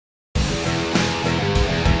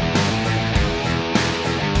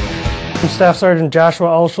I'm Staff Sergeant Joshua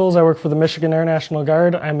Alschels. I work for the Michigan Air National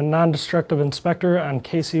Guard. I'm a non-destructive inspector on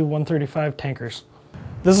KC-135 tankers.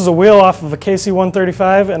 This is a wheel off of a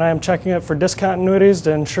KC-135 and I am checking it for discontinuities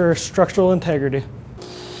to ensure structural integrity.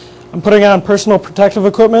 I'm putting on personal protective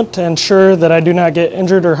equipment to ensure that I do not get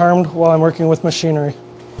injured or harmed while I'm working with machinery.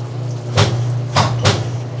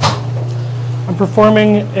 I'm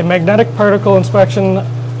performing a magnetic particle inspection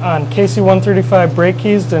on KC-135 brake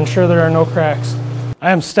keys to ensure there are no cracks. I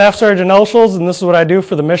am Staff Sergeant Alschels and this is what I do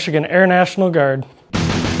for the Michigan Air National Guard.